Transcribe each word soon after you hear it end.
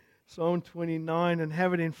Psalm 29, and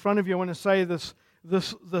have it in front of you. I want to say this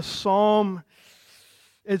psalm,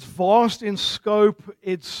 it's vast in scope,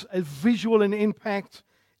 it's visual in impact,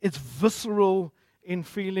 it's visceral in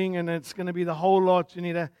feeling, and it's going to be the whole lot. You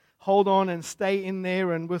need to hold on and stay in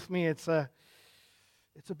there and with me. It's a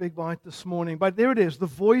big bite this morning. But there it is, the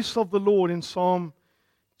voice of the Lord in Psalm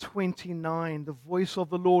 29, the voice of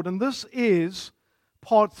the Lord. And this is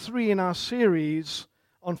part 3 in our series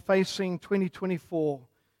on facing 2024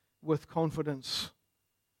 with confidence.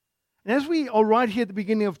 And as we are right here at the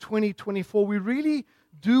beginning of 2024, we really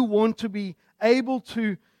do want to be able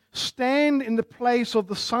to stand in the place of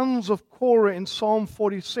the sons of Korah in Psalm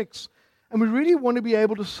 46. And we really want to be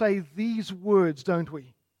able to say these words, don't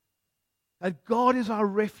we? That God is our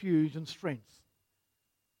refuge and strength.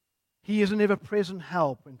 He is an ever-present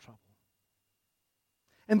help in trouble.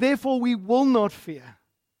 And therefore we will not fear.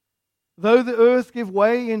 Though the earth give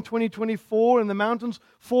way in 2024 and the mountains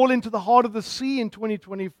fall into the heart of the sea in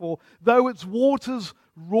 2024, though its waters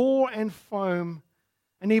roar and foam,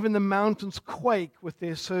 and even the mountains quake with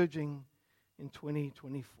their surging in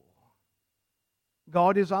 2024.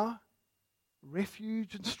 God is our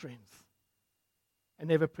refuge and strength,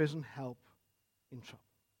 an ever-present help in trouble.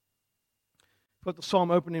 Put the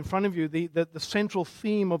psalm open in front of you. The central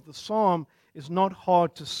theme of the psalm is not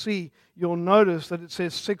hard to see. You'll notice that it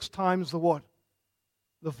says 6 times the what?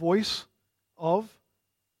 The voice of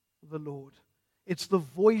the Lord. It's the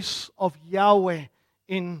voice of Yahweh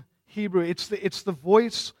in Hebrew. It's the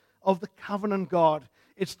voice of the covenant God.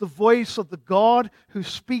 It's the voice of the God who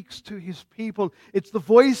speaks to His people. It's the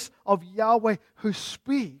voice of Yahweh who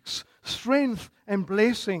speaks strength and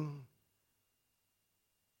blessing.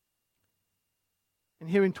 And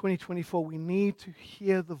here in 2024, we need to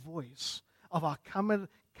hear the voice of our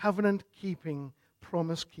covenant-keeping,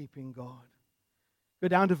 promise-keeping God. Go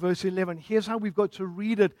down to verse 11. Here's how we've got to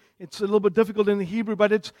read it. It's a little bit difficult in the Hebrew,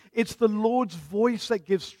 but it's the Lord's voice that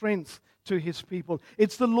gives strength to His people.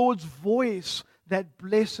 It's the Lord's voice that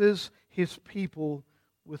blesses His people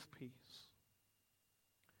with peace.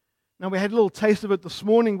 Now, we had a little taste of it this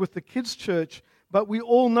morning with the kids' church, but we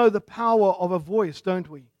all know the power of a voice, don't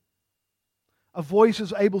we? A voice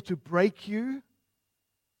is able to break you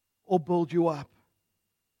or build you up.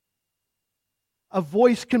 A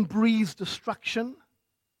voice can breathe destruction,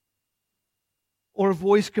 or a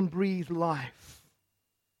voice can breathe life.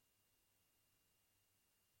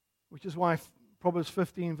 Which is why Proverbs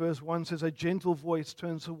 15 verse 1 says, a gentle voice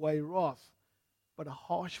turns away wrath, but a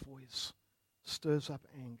harsh voice stirs up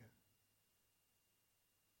anger.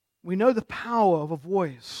 We know the power of a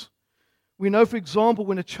voice. We know, for example,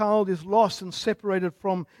 when a child is lost and separated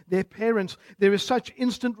from their parents, there is such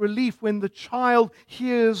instant relief when the child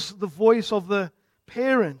hears the voice of the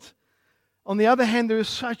parent. On the other hand, there is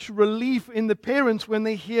such relief in the parents when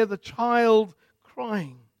they hear the child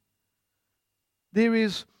crying. There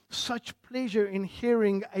is such pleasure in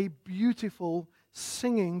hearing a beautiful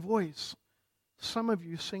singing voice. Some of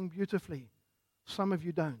you sing beautifully. Some of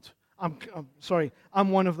you don't. I'm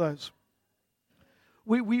one of those.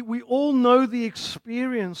 We all know the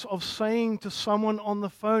experience of saying to someone on the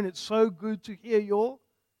phone, it's so good to hear your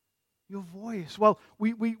voice. Well,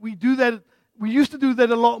 we do that. We used to do that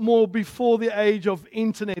a lot more before the age of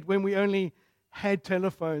internet, when we only had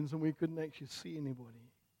telephones and we couldn't actually see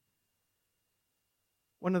anybody.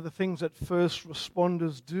 One of the things that first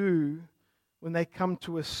responders do when they come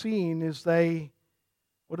to a scene is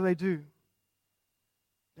what do?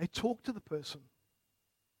 They talk to the person.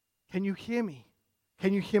 Can you hear me?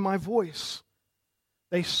 Can you hear my voice?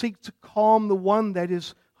 They seek to calm the one that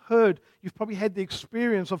is heard. You've probably had the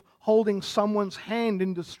experience of holding someone's hand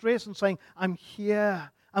in distress and saying, I'm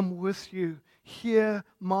here, I'm with you. Hear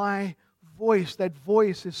my voice. That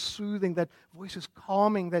voice is soothing. That voice is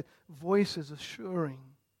calming. That voice is assuring.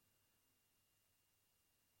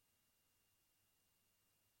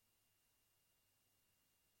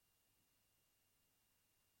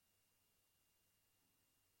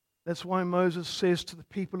 That's why Moses says to the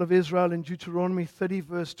people of Israel in Deuteronomy 30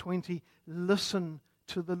 verse 20, listen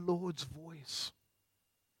to the Lord's voice.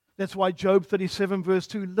 That's why Job 37 verse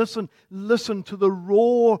 2, listen to the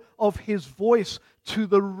roar of His voice, to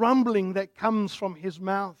the rumbling that comes from His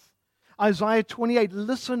mouth. Isaiah 28,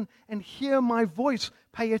 listen and hear my voice.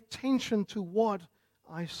 Pay attention to what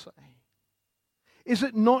I say. Is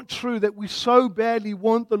it not true that we so badly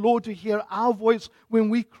want the Lord to hear our voice when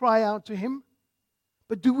we cry out to Him?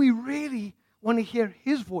 But do we really want to hear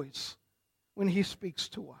His voice when He speaks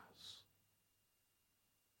to us?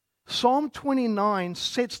 Psalm 29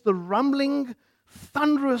 sets the rumbling,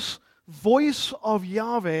 thunderous voice of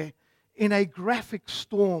Yahweh in a graphic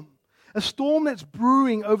storm. A storm that's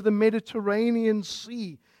brewing over the Mediterranean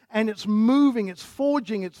Sea. And it's moving, it's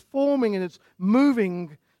forging, it's forming, and it's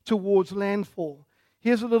moving towards landfall.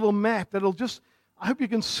 Here's a little map that'll just, I hope you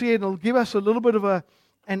can see it, it'll give us a little bit of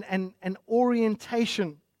an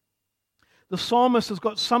orientation. The psalmist has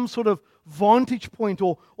got some sort of vantage point,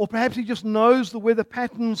 or perhaps he just knows the weather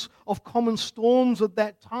patterns of common storms at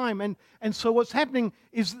that time. And so what's happening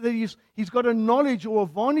is that he's got a knowledge or a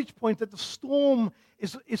vantage point that the storm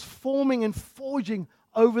is forming and forging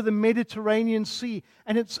over the Mediterranean Sea.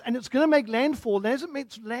 And it's going to make landfall. And as it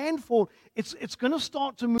makes landfall, it's going to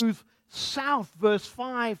start to move south, verse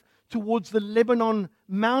 5, towards the Lebanon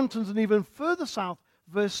mountains, and even further south,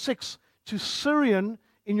 verse 6, to Syrian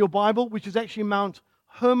in your Bible, which is actually Mount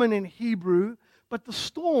Hermon in Hebrew. But the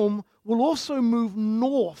storm will also move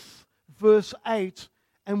north, verse 8,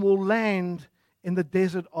 and will land in the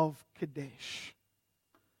desert of Kadesh.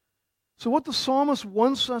 So what the psalmist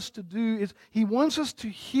wants us to do is he wants us to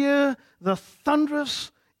hear the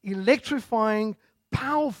thunderous, electrifying,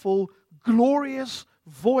 powerful, glorious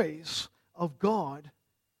voice of God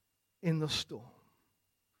in the storm.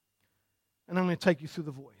 And I'm going to take you through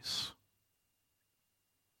the voice.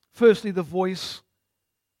 Firstly, the voice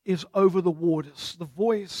is over the waters. The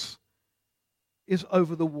voice is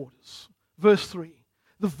over the waters. Verse 3.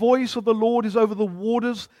 The voice of the Lord is over the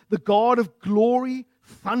waters. The God of glory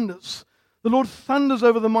thunders. The Lord thunders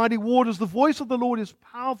over the mighty waters. The voice of the Lord is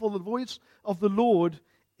powerful. The voice of the Lord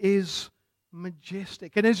is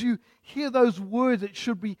majestic. And as you hear those words, it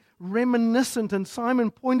should be reminiscent, and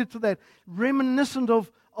Simon pointed to that, reminiscent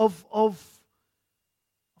of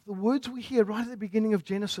the words we hear right at the beginning of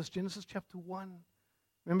Genesis chapter 1.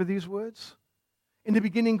 Remember these words? In the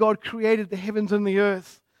beginning, God created the heavens and the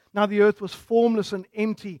earth. Now the earth was formless and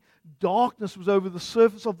empty. Darkness was over the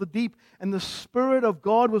surface of the deep, and the Spirit of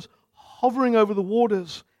God was hovering over the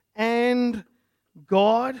waters. And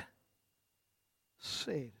God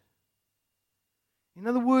said. In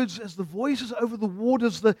other words, as the voice is over the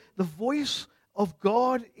waters, the voice of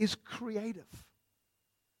God is creative.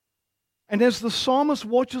 And as the psalmist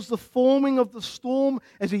watches the forming of the storm,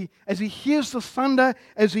 as he hears the thunder,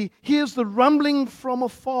 as he hears the rumbling from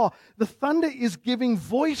afar, the thunder is giving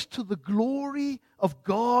voice to the glory of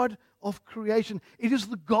God of creation. It is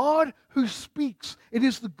the God who speaks. It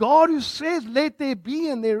is the God who says, "Let there be,"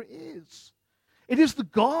 and there is. It is the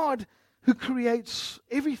God who creates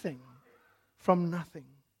everything from nothing.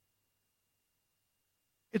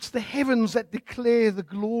 It's the heavens that declare the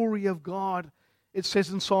glory of God. It says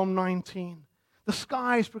in Psalm 19, the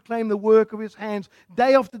skies proclaim the work of His hands.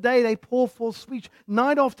 Day after day they pour forth speech.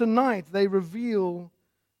 Night after night they reveal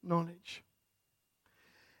knowledge.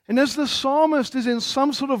 And as the psalmist is in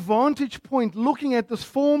some sort of vantage point looking at this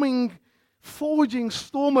forging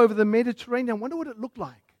storm over the Mediterranean, I wonder what it looked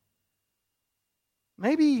like.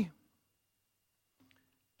 Maybe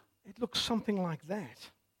it looks something like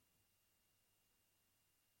that.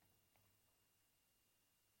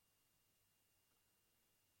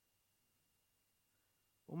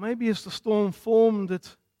 Or maybe as the storm formed,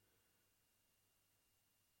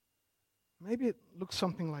 maybe it looks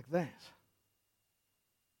something like that.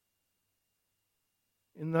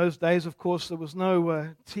 In those days, of course, there was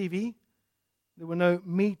no TV. There were no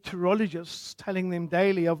meteorologists telling them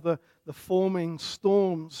daily of the forming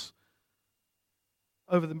storms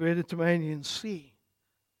over the Mediterranean Sea.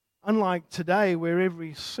 Unlike today, where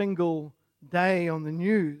every single day on the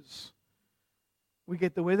news, we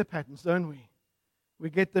get the weather patterns, don't we? We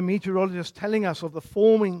get the meteorologists telling us of the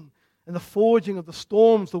forming and the forging of the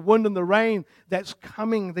storms, the wind and the rain that's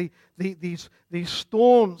coming, these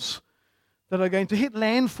storms that are going to hit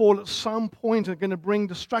landfall at some point are going to bring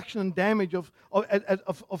destruction and damage of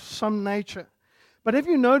some nature. But have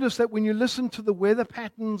you noticed that when you listen to the weather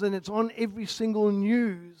patterns and it's on every single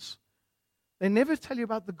news, they never tell you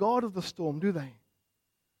about the God of the storm, do they?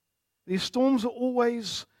 These storms are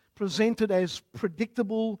always presented as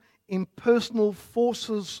predictable, impersonal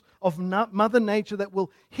forces of Mother Nature that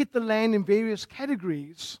will hit the land in various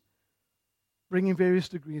categories, bringing various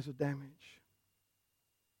degrees of damage.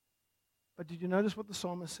 But did you notice what the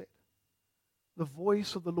psalmist said? The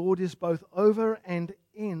voice of the Lord is both over and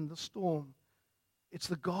in the storm. It's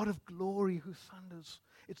the God of glory who thunders.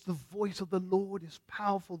 It's the voice of the Lord is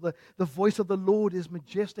powerful. The voice of the Lord is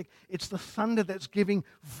majestic. It's the thunder that's giving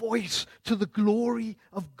voice to the glory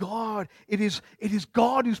of God. It is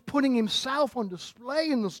God who's putting Himself on display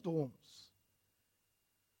in the storms.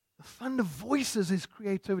 The thunder voices His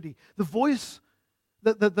creativity. The voice,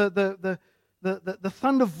 the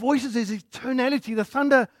thunder voices His eternality. The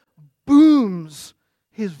thunder booms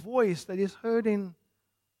His voice that is heard in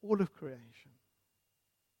all of creation.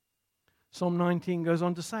 Psalm 19 goes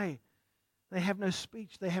on to say, they have no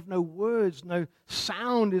speech, they have no words, no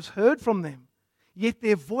sound is heard from them. Yet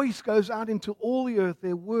their voice goes out into all the earth,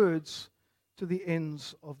 their words to the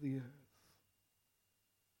ends of the earth.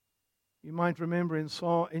 You might remember in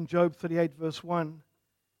Job 38 verse 1,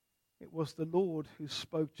 it was the Lord who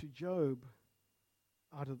spoke to Job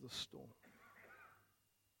out of the storm.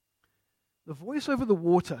 The voice over the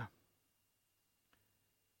water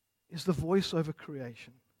is the voice over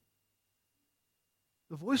creation.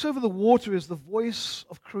 The voice over the water is the voice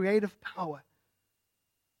of creative power.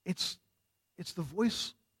 It's the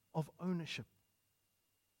voice of ownership.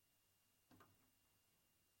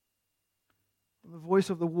 From the voice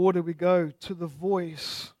of the water we go to the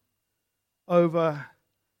voice over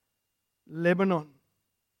Lebanon.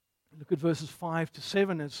 Look at verses 5 to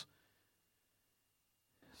 7 as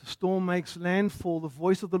the storm makes landfall, the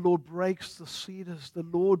voice of the Lord breaks the cedars. The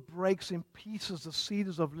Lord breaks in pieces the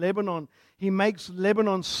cedars of Lebanon. He makes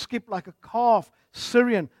Lebanon skip like a calf,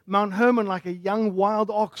 Syrian, Mount Hermon like a young wild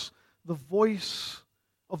ox. The voice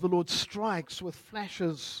of the Lord strikes with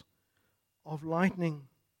flashes of lightning.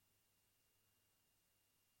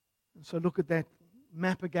 And so look at that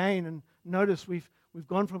map again and notice we've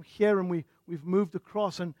gone from here and we've moved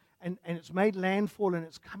across and it's made landfall and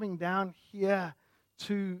it's coming down here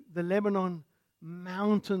to the Lebanon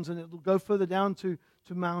mountains, and it will go further down to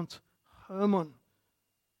Mount Hermon.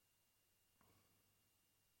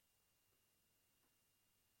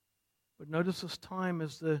 But notice this time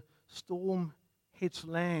as the storm hits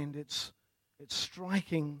land, it's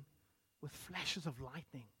striking with flashes of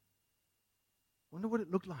lightning. Wonder what it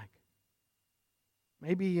looked like.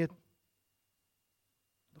 Maybe it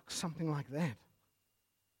looks something like that.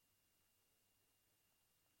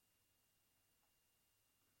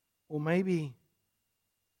 Or maybe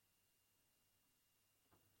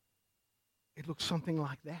it looks something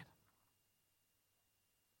like that.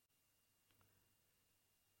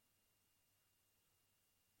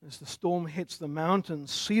 As the storm hits the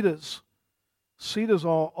mountains, cedars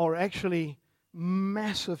are actually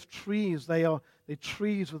massive trees. They're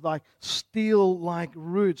trees with like steel-like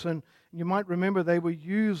roots. And you might remember they were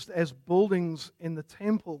used as buildings in the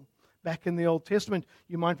temple. Back in the Old Testament,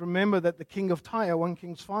 you might remember that the king of Tyre, 1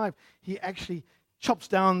 Kings 5, he actually chops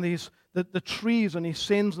down the trees and he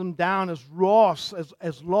sends them down as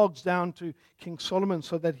as logs down to King Solomon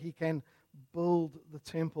so that he can build the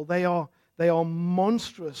temple. They are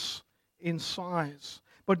monstrous in size.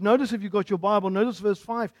 But notice, if you've got your Bible, notice verse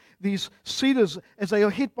 5. These cedars, as they are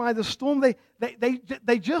hit by the storm, they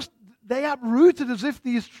uprooted as if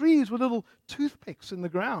these trees were little toothpicks in the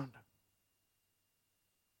ground.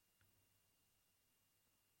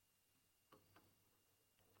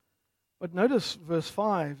 But notice verse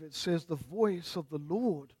 5, it says, the voice of the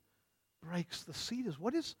Lord breaks the cedars.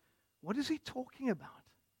 What is he talking about?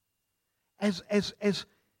 As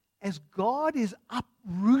God is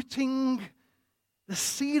uprooting the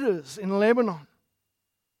cedars in Lebanon,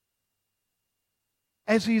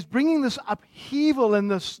 as he's bringing this upheaval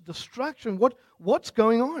and this destruction, what's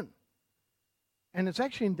going on? And it's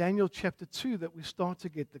actually in Daniel chapter 2 that we start to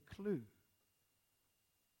get the clue.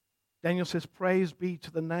 Daniel says, praise be to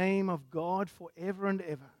the name of God forever and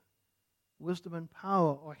ever. Wisdom and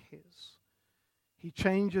power are his. He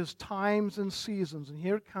changes times and seasons, and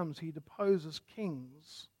here it comes. He deposes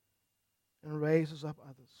kings and raises up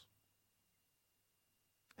others.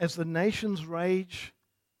 As the nations rage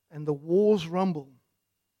and the wars rumble,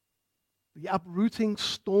 the uprooting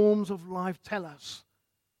storms of life tell us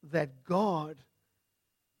that God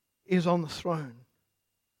is on the throne.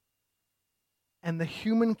 And the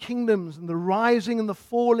human kingdoms and the rising and the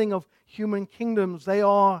falling of human kingdoms, they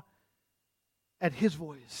are at his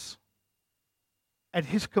voice, at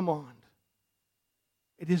his command.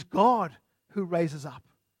 It is God who raises up.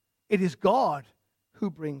 It is God who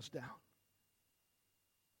brings down.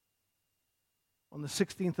 On the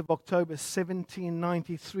 16th of October,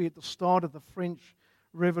 1793, at the start of the French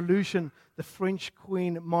Revolution, the French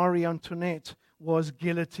Queen Marie Antoinette was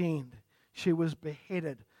guillotined. She was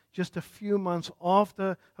beheaded just a few months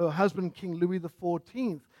after her husband, King Louis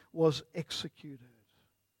XIV, was executed.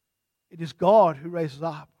 It is God who raises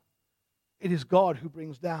up. It is God who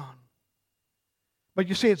brings down. But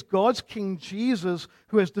you see, it's God's King Jesus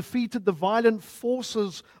who has defeated the violent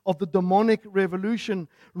forces of the demonic revolution,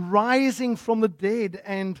 rising from the dead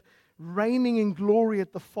and reigning in glory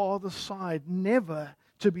at the Father's side, never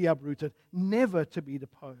to be uprooted, never to be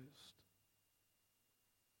deposed.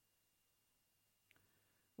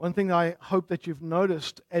 One thing I hope that you've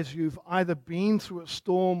noticed as you've either been through a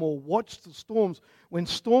storm or watched the storms, when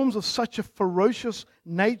storms of such a ferocious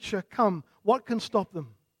nature come, what can stop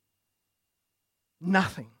them?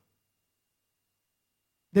 Nothing.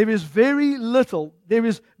 There is very little, there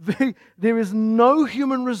is no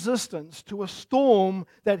human resistance to a storm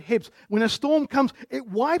that hits. When a storm comes, it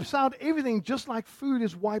wipes out everything just like food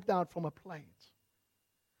is wiped out from a plate.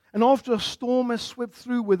 And after a storm has swept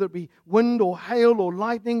through, whether it be wind or hail or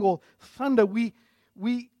lightning or thunder,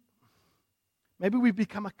 maybe we've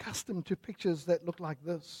become accustomed to pictures that look like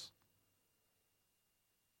this.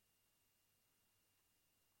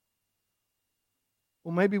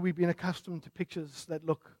 Or maybe we've been accustomed to pictures that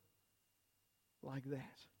look like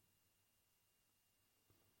that.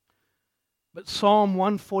 But Psalm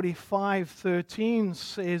 145:13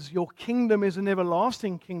 says, "Your kingdom is an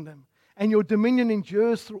everlasting kingdom, and your dominion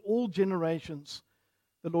endures through all generations.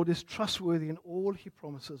 The Lord is trustworthy in all He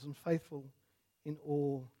promises and faithful in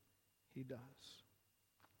all He does."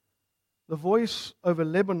 The voice over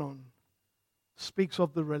Lebanon speaks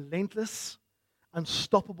of the relentless,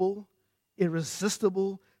 unstoppable,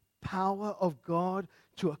 irresistible power of God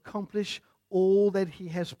to accomplish all that He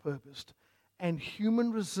has purposed. And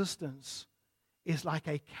human resistance is like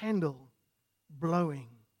a candle blowing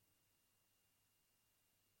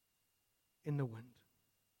in the wind.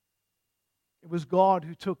 It was God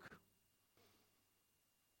who took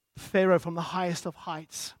Pharaoh from the highest of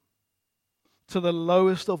heights to the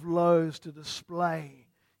lowest of lows to display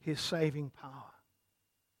His saving power.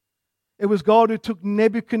 It was God who took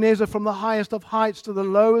Nebuchadnezzar from the highest of heights to the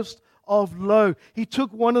lowest of low. He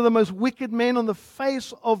took one of the most wicked men on the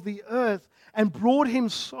face of the earth and brought him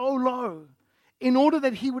so low in order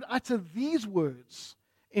that he would utter these words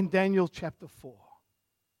in Daniel chapter 4.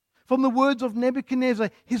 From the words of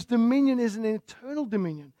Nebuchadnezzar, his dominion is an eternal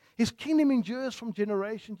dominion. His kingdom endures from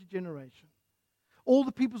generation to generation. All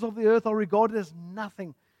the peoples of the earth are regarded as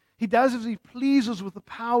nothing. He does as He pleases with the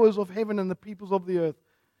powers of heaven and the peoples of the earth.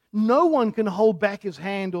 No one can hold back His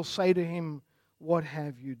hand or say to Him, "What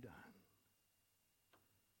have you done?"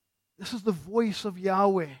 This is the voice of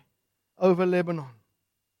Yahweh over Lebanon.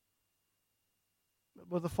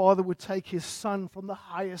 Where the Father would take His Son from the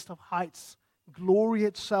highest of heights, glory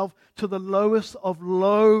itself, to the lowest of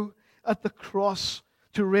low at the cross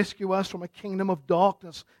to rescue us from a kingdom of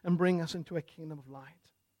darkness and bring us into a kingdom of light.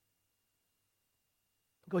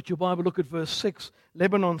 Got your Bible, look at verse 6.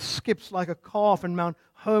 Lebanon skips like a calf and Mount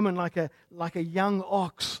Hermon like a young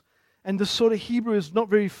ox. And this sort of Hebrew is not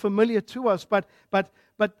very familiar to us, but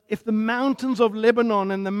if the mountains of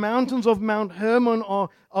Lebanon and the mountains of Mount Hermon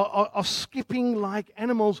are skipping like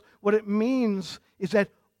animals, what it means is that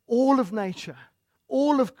all of nature,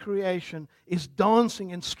 all of creation is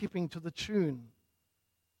dancing and skipping to the tune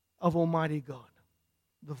of Almighty God,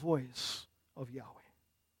 the voice of Yahweh.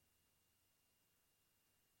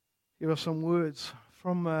 Here are some words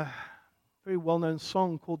from a very well-known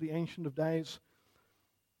song called The Ancient of Days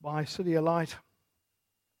by CityAlight.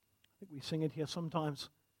 I think we sing it here sometimes.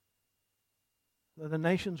 Though the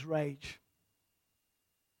nations rage,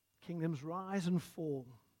 kingdoms rise and fall,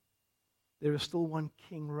 there is still one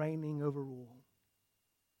king reigning over all.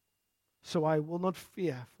 So I will not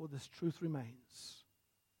fear, for this truth remains,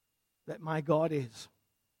 that my God is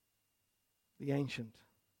the Ancient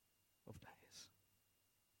of Days.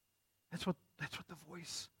 That's what the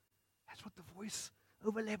voice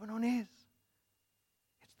over Lebanon is.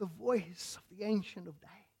 It's the voice of the Ancient of Days.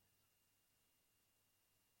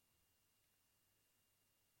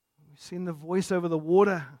 We've seen the voice over the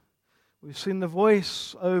water. We've seen the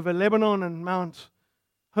voice over Lebanon and Mount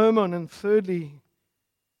Hermon. And thirdly,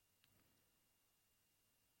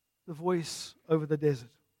 the voice over the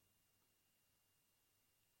desert.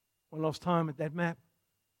 One last time at that map.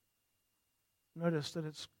 Notice that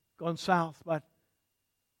it's gone south, but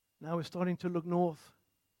now we're starting to look north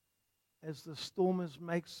as the storm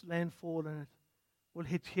makes landfall, and it will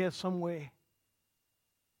hit here somewhere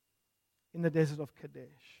in the desert of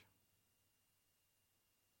Kadesh.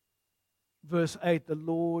 Verse 8, the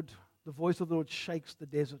voice of the Lord shakes the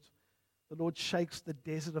desert. The Lord shakes the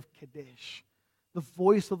desert of Kadesh. The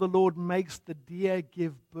voice of the Lord makes the deer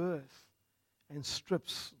give birth and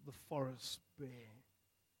strips the forest bare.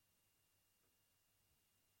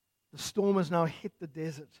 The storm has now hit the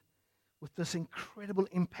desert with this incredible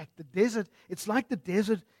impact. The desert, it's like the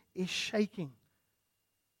desert is shaking.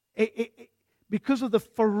 Because of the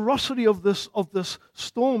ferocity of this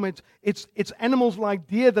storm, it's animals like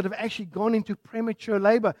deer that have actually gone into premature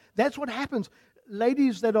labor. That's what happens.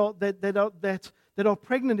 Ladies that are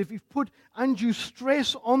pregnant, if you've put undue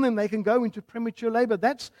stress on them, they can go into premature labor.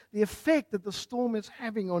 That's the effect that the storm is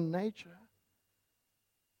having on nature.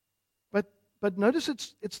 But notice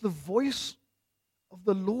it's the voice of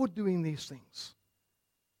the Lord doing these things.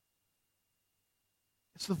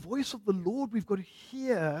 It's the voice of the Lord we've got to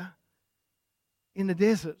hear in the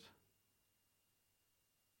desert.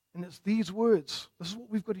 And it's these words. This is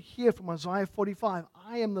what we've got to hear from Isaiah 45.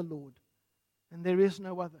 I am the Lord, and there is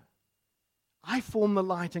no other. I form the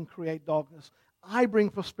light and create darkness. I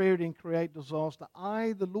bring prosperity and create disaster.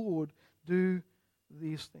 I, the Lord, do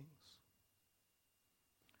these things.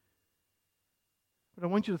 But I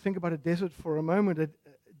want you to think about a desert for a moment.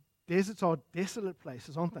 Deserts are desolate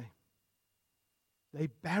places, aren't they? They're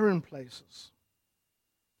barren places.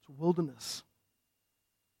 It's a wilderness.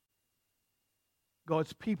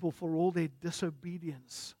 God's people, for all their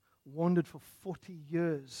disobedience, wandered for 40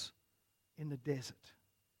 years in the desert.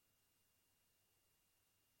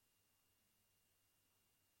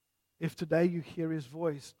 If today you hear His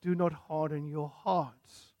voice, do not harden your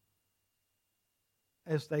hearts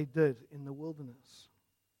as they did in the wilderness.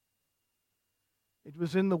 It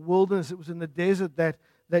was in the wilderness, it was in the desert that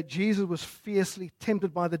Jesus was fiercely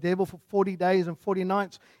tempted by the devil for 40 days and 40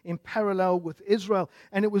 nights in parallel with Israel.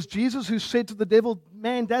 And it was Jesus who said to the devil,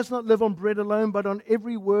 man does not live on bread alone, but on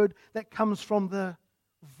every word that comes from the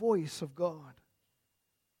voice of God.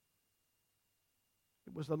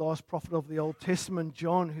 It was the last prophet of the Old Testament,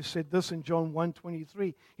 John, who said this in John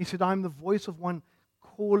 1:23. He said, I am the voice of one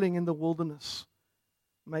calling in the wilderness.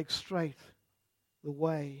 Make straight the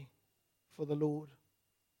way for the Lord.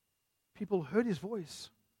 People heard His voice.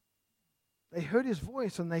 They heard His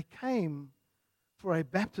voice and they came for a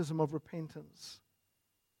baptism of repentance.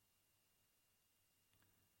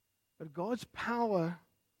 But God's power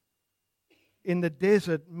in the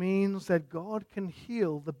desert means that God can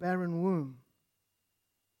heal the barren womb.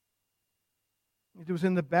 It was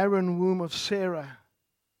in the barren womb of Sarah,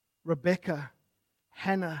 Rebecca,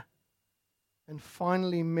 Hannah, and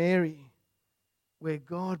finally Mary, where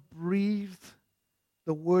God breathed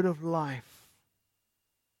the word of life,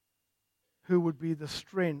 who would be the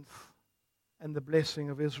strength and the blessing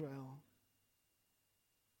of Israel.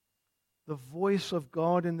 The voice of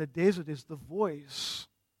God in the desert is the voice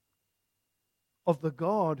of the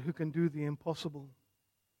God who can do the impossible.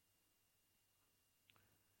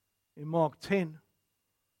 In Mark 10,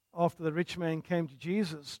 after the rich man came to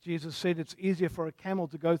Jesus, Jesus said it's easier for a camel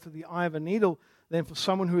to go through the eye of a needle than for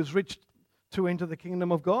someone who is rich to enter the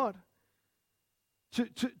kingdom of God.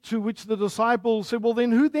 To which the disciples said, well,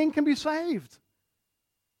 then who then can be saved?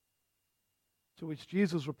 To which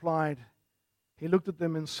Jesus replied, He looked at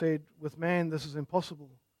them and said, with man this is impossible,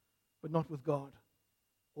 but not with God.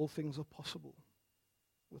 All things are possible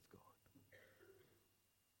with God.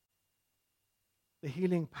 The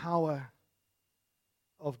healing power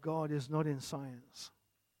of God is not in science.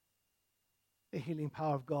 The healing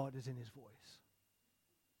power of God is in His voice.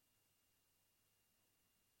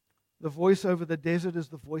 The voice over the desert is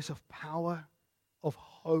the voice of power, of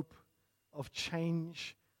hope, of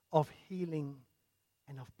change, of healing,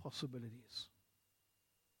 and of possibilities.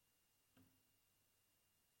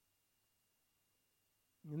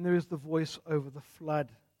 And there is the voice over the flood.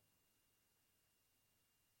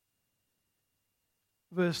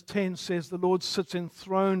 Verse 10 says, the Lord sits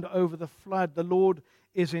enthroned over the flood. The Lord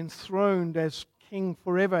is enthroned as King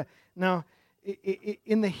forever. Now,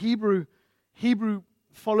 in the Hebrew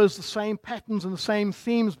follows the same patterns and the same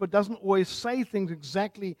themes, but doesn't always say things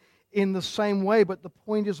exactly in the same way, but the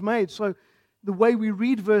point is made. So the way we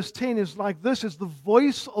read verse 10 is like this, is the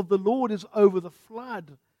voice of the Lord is over the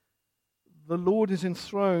flood. The Lord is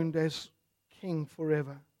enthroned as King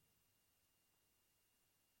forever.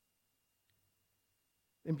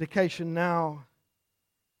 The implication now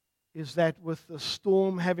is that with the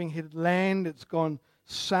storm having hit land, it's gone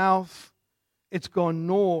south, it's gone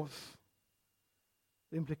north.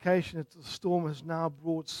 The implication is that the storm has now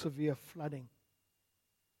brought severe flooding.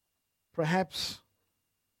 Perhaps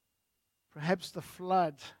the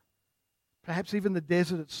flood, perhaps even the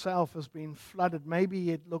desert itself has been flooded.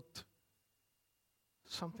 Maybe it looked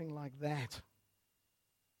something like that.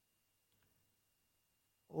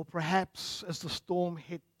 Or perhaps as the storm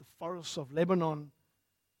hit the forests of Lebanon,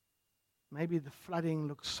 maybe the flooding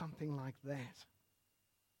looks something like that.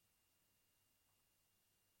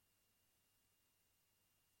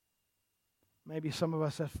 Maybe some of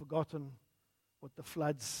us have forgotten what the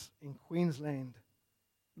floods in Queensland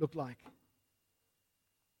looked like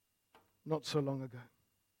not so long ago.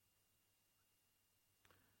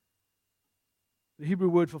 The Hebrew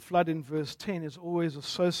word for flood in verse 10 is always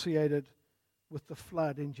associated with the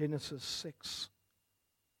flood in Genesis 6.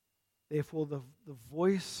 Therefore, the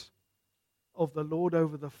voice of the Lord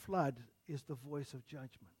over the flood is the voice of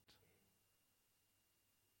judgment.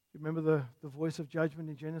 You remember the voice of judgment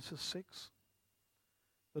in Genesis 6?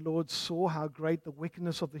 The Lord saw how great the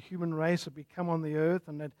wickedness of the human race had become on the earth,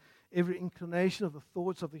 and that every inclination of the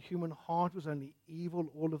thoughts of the human heart was only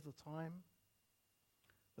evil all of the time.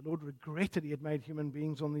 The Lord regretted he had made human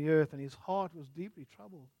beings on the earth, and his heart was deeply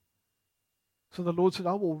troubled. So the Lord said,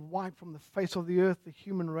 I will wipe from the face of the earth the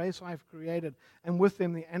human race I have created, and with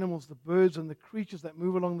them the animals, the birds, and the creatures that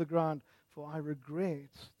move along the ground, for I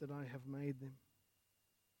regret that I have made them.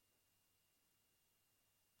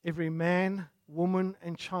 Every man, woman,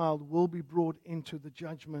 and child will be brought into the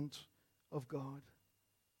judgment of God.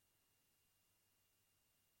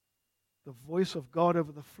 The voice of God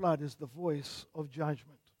over the flood is the voice of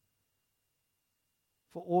judgment.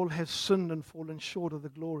 For all have sinned and fallen short of the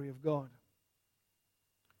glory of God.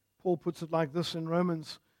 Paul puts it like this in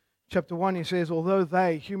Romans chapter 1. He says, although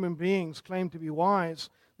they, human beings, claimed to be wise,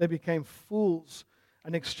 they became fools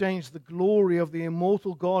and exchanged the glory of the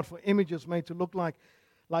immortal God for images made to look like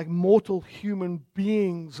mortal human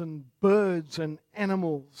beings and birds and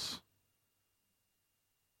animals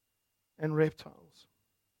and reptiles.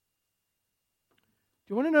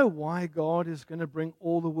 Do you want to know why God is going to bring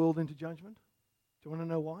all the world into judgment? Do you want to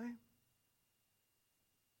know why?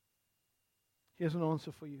 Here's an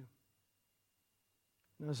answer for you.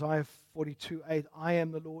 In Isaiah 42:8, I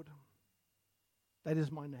am the Lord. That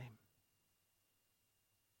is my name.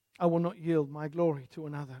 I will not yield my glory to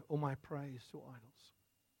another or my praise to idols.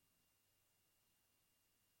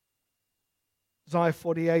 Isaiah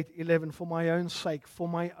 48:11, for my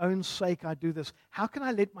own sake I do this. How can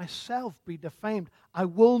I let myself be defamed? I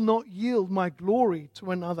will not yield my glory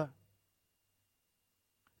to another.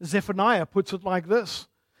 Zephaniah puts it like this.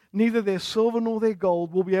 Neither their silver nor their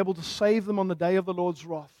gold will be able to save them on the day of the Lord's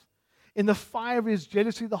wrath. In the fire of his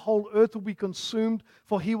jealousy, the whole earth will be consumed,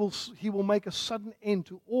 for he will make a sudden end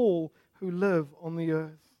to all who live on the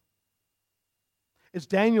earth. As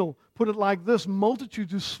Daniel put it like this,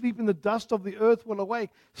 multitudes who sleep in the dust of the earth will awake,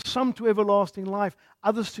 some to everlasting life,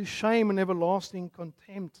 others to shame and everlasting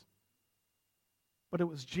contempt. But it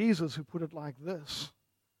was Jesus who put it like this.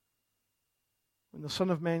 When the Son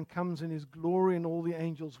of Man comes in his glory and all the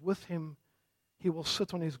angels with him, he will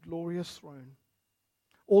sit on his glorious throne.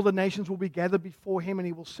 All the nations will be gathered before him, and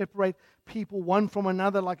he will separate people one from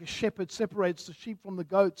another like a shepherd separates the sheep from the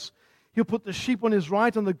goats. He'll put the sheep on his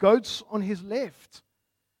right and the goats on his left.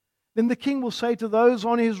 Then the king will say to those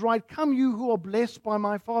on his right, come you who are blessed by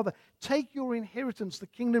my Father, take your inheritance, the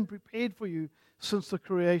kingdom prepared for you since the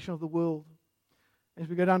creation of the world. As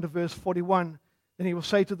we go down to verse 41, then he will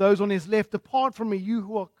say to those on his left, depart from me, you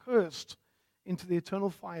who are cursed, into the eternal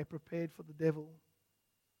fire prepared for the devil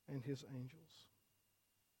and his angels.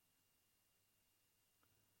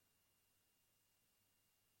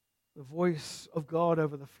 The voice of God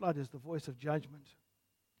over the flood is the voice of judgment.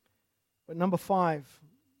 But number 5,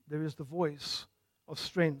 there is the voice of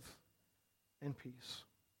strength and peace.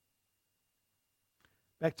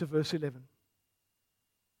 Back to verse 11.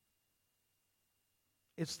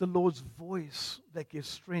 It's the Lord's voice that gives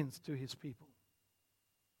strength to his people.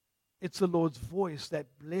 It's the Lord's voice that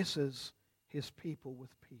blesses his people with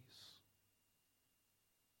peace.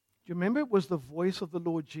 Do you remember it was the voice of the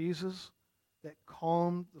Lord Jesus that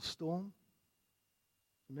calmed the storm?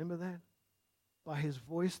 Remember that? By his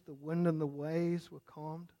voice, the wind and the waves were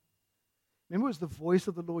calmed. Remember it was the voice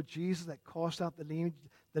of the Lord Jesus that cast out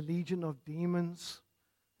the legion of demons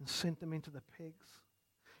and sent them into the pigs.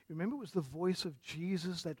 Remember it was the voice of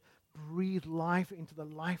Jesus that breathed life into the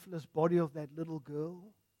lifeless body of that little girl.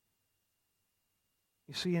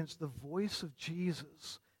 You see, it's the voice of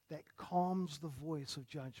Jesus that calms the voice of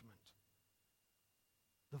judgment.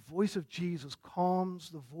 The voice of Jesus calms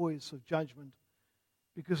the voice of judgment,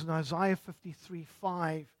 because in Isaiah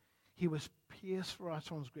 53:5, he was pierced for our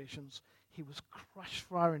transgressions. He was crushed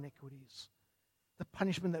for our iniquities. The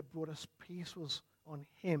punishment that brought us peace was on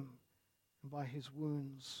him, and by his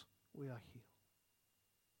wounds we are healed.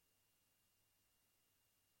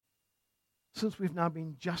 Since we've now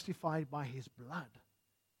been justified by his blood,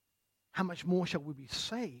 how much more shall we be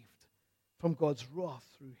saved from God's wrath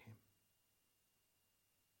through him?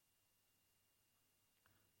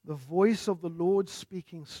 The voice of the Lord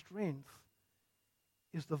speaking strength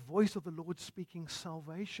is the voice of the Lord speaking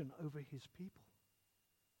salvation over his people.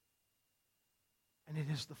 And it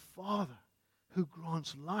is the Father who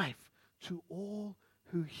grants life to all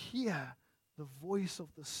who hear the voice of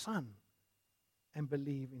the Son and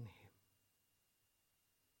believe in him.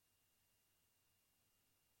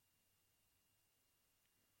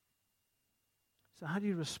 So how do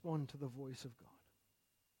you respond to the voice of God?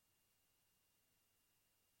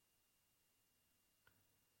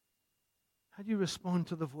 How do you respond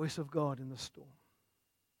to the voice of God in the storm?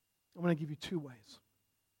 I'm going to give you 2 ways.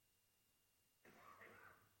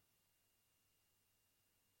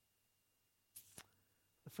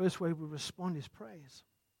 The first way we respond is praise.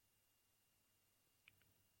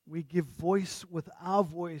 We give voice with our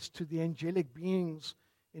voice to the angelic beings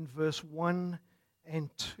in verse 1 and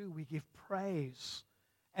 2. We give praise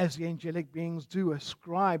as the angelic beings do.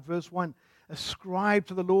 Ascribe, verse 1, ascribe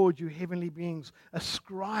to the Lord, you heavenly beings.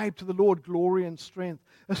 Ascribe to the Lord glory and strength.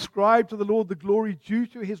 Ascribe to the Lord the glory due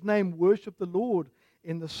to His name. Worship the Lord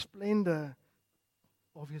in the splendor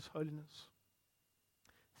of His holiness.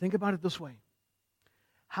 Think about it this way.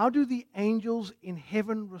 How do the angels in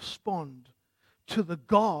heaven respond to the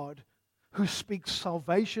God who speaks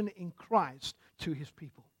salvation in Christ to His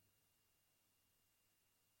people?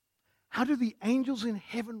 How do the angels in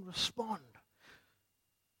heaven respond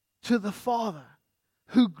to the Father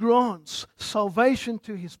who grants salvation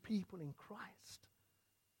to His people in Christ?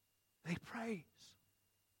 They praise.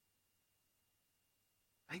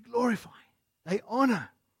 They glorify. They honor.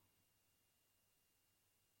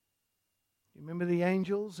 You remember the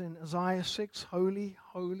angels in Isaiah 6? Holy,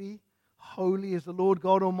 holy, holy is the Lord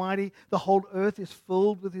God Almighty. The whole earth is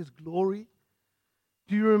filled with His glory.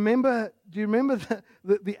 Do you remember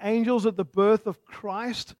the angels at the birth of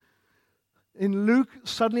Christ? In Luke,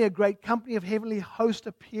 suddenly a great company of heavenly hosts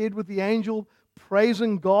appeared with the angel,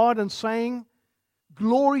 praising God and saying,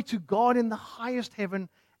 glory to God in the highest heaven,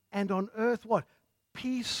 and on earth what?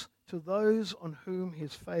 Peace to those on whom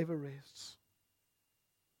His favor rests.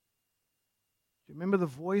 Do you remember the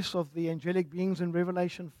voice of the angelic beings in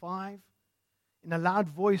Revelation 5? In a loud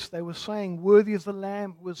voice they were saying, worthy is the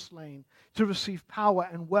Lamb who was slain to receive power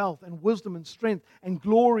and wealth and wisdom and strength and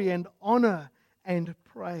glory and honor and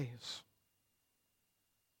praise.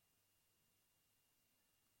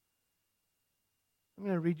 I'm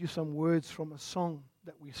going to read you some words from a song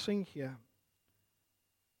that we sing here.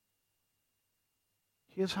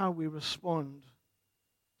 Here's how we respond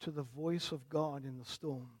to the voice of God in the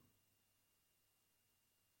storm.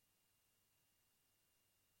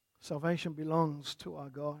 Salvation belongs to our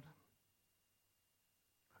God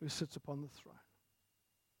who sits upon the throne.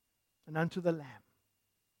 And unto the Lamb,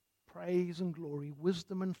 praise and glory,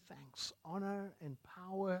 wisdom and thanks, honor and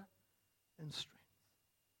power and strength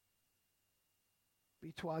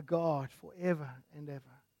be to our God forever and ever.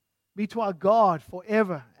 Be to our God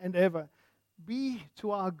forever and ever. Be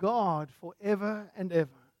to our God forever and ever.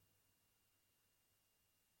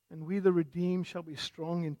 And we, the redeemed, shall be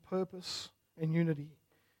strong in purpose and unity,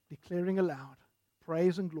 declaring aloud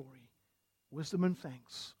praise and glory, wisdom and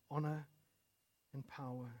thanks, honor and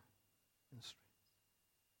power and strength.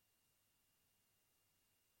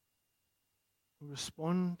 We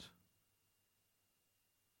respond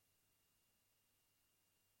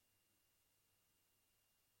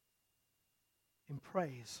in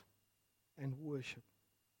praise and worship.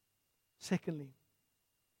 Secondly,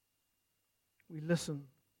 we listen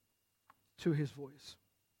to His voice.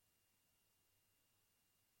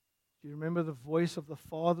 Do you remember the voice of the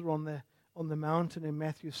Father on the mountain in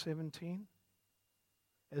Matthew 17?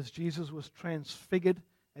 As Jesus was transfigured,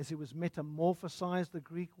 as He was metamorphosized, the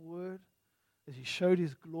Greek word, as He showed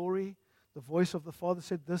His glory, the voice of the Father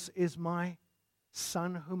said, this is my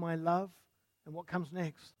Son whom I love. And what comes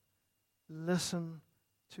next? Listen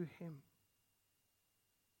to Him.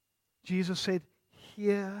 Jesus said,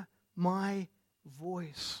 hear my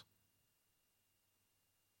voice.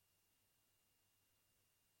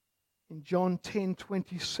 In John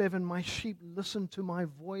 10:27, my sheep listen to my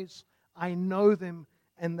voice. I know them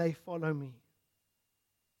and they follow me.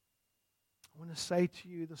 I want to say to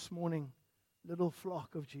you this morning, little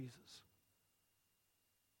flock of Jesus,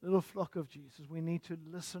 we need to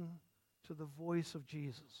listen to the voice of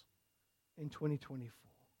Jesus in 2024.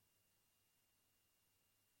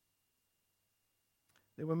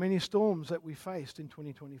 There were many storms that we faced in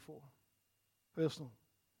 2024, personal.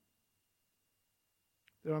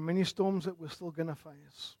 There are many storms that we're still going to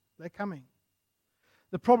face. They're coming.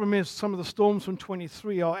 The problem is some of the storms from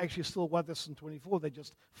 23 are actually still worse than 24. They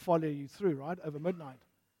just follow you through, right, over midnight.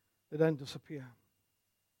 They don't disappear.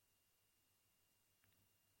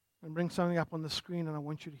 And bring something up on the screen, and I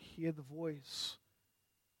want you to hear the voice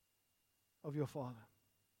of your Father.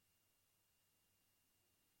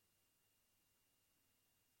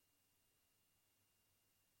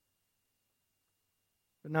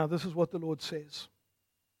 But now this is what the Lord says.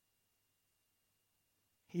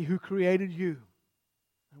 He who created you,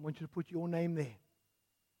 I want you to put your name there.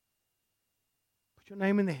 Put your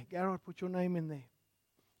name in there. Garrett, put your name in there.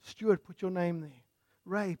 Stuart, put your name there.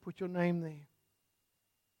 Ray, put your name there.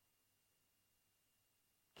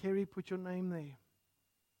 Kerry, put your name there.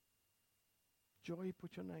 Joy,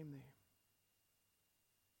 put your name there.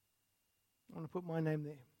 I want to put my name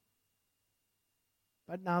there.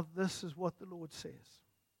 But now this is what the Lord says.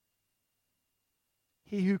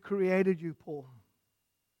 He who created you, Paul.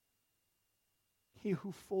 He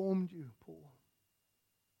who formed you, Paul.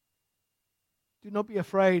 Do not be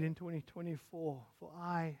afraid in 2024, for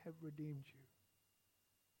I have redeemed you.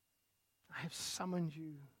 I have summoned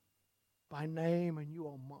you by name, and you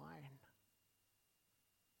are mine.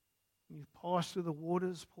 When you pass through the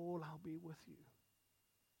waters, Paul, I'll be with you.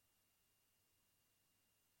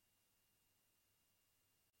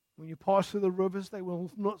 When you pass through the rivers, they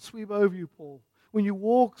will not sweep over you, Paul. When you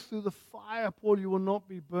walk through the fire, Paul, you will not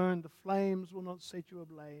be burned. The flames will not set you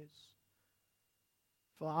ablaze.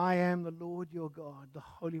 For I am the Lord your God, the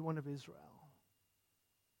Holy One of Israel,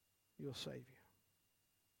 your Savior.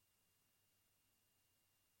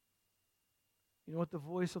 You know what the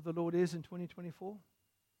voice of the Lord is in 2024?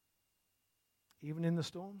 Even in the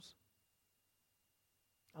storms?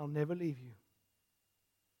 I'll never leave you,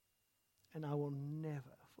 and I will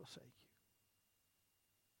never forsake you.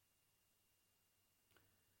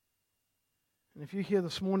 And if you're here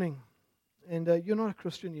this morning and you're not a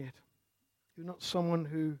Christian yet, you're not someone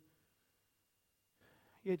who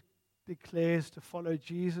yet declares to follow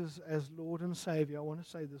Jesus as Lord and Savior, I want to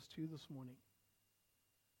say this to you this morning.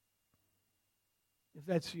 If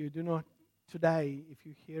that's you, do not today, if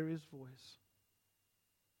you hear His voice,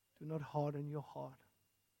 do not harden your heart.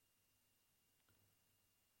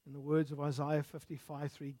 In the words of Isaiah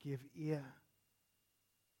 55:3, give ear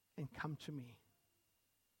and come to me.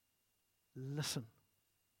 Listen,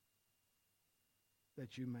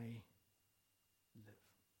 that you may live.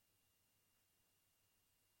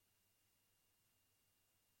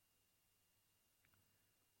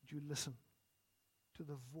 Would you listen to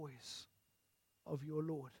the voice of your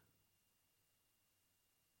Lord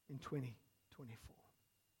in 2024?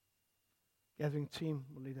 Gathering team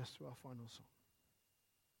will lead us to our final song.